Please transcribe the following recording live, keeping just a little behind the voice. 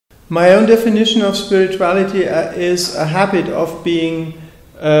My own definition of spirituality is a habit of being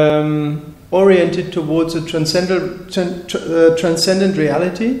oriented towards a transcendent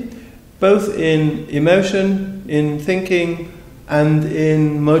reality, both in emotion, in thinking, and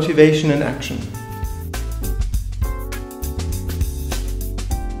in motivation and action.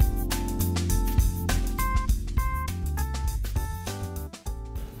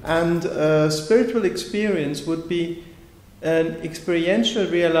 And spiritual experience would be an experiential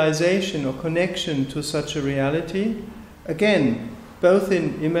realization or connection to such a reality, again, both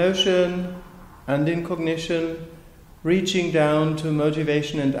in emotion and in cognition, reaching down to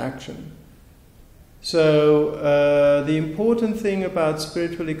motivation and action. So the important thing about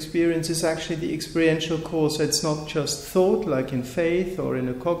spiritual experience is actually the experiential cause. It's not just thought, like in faith or in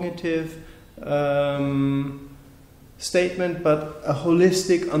a cognitive statement, but a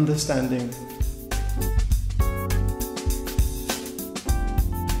holistic understanding.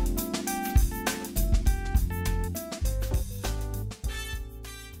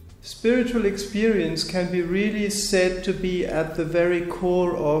 Spiritual experience can be really said to be at the very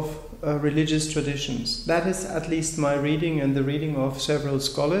core of religious traditions. That is at least my reading and the reading of several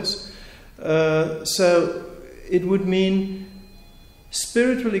scholars. So it would mean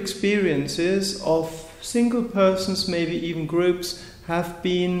spiritual experiences of single persons, maybe even groups, have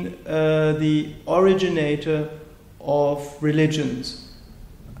been the originator of religions.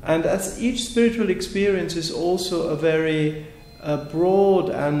 And as each spiritual experience is also a very broad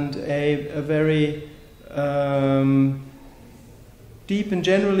and a very deep and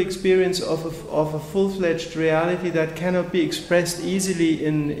general experience of a full-fledged reality that cannot be expressed easily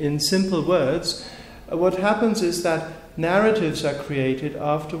in simple words, what happens is that narratives are created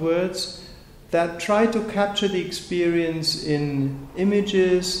afterwards that try to capture the experience in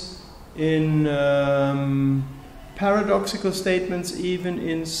images, in paradoxical statements, even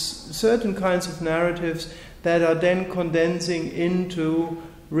in certain kinds of narratives that are then condensing into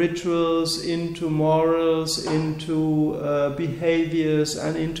rituals, into morals, into behaviors,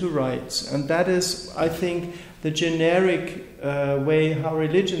 and into rites. And that is, I think, the generic way how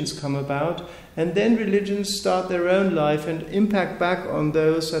religions come about. And then religions start their own life and impact back on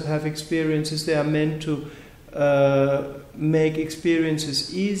those that have experiences. They are meant to make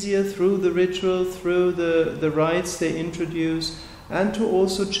experiences easier through the ritual, through the rites they introduce, and to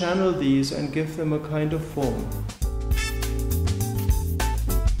also channel these and give them a kind of form.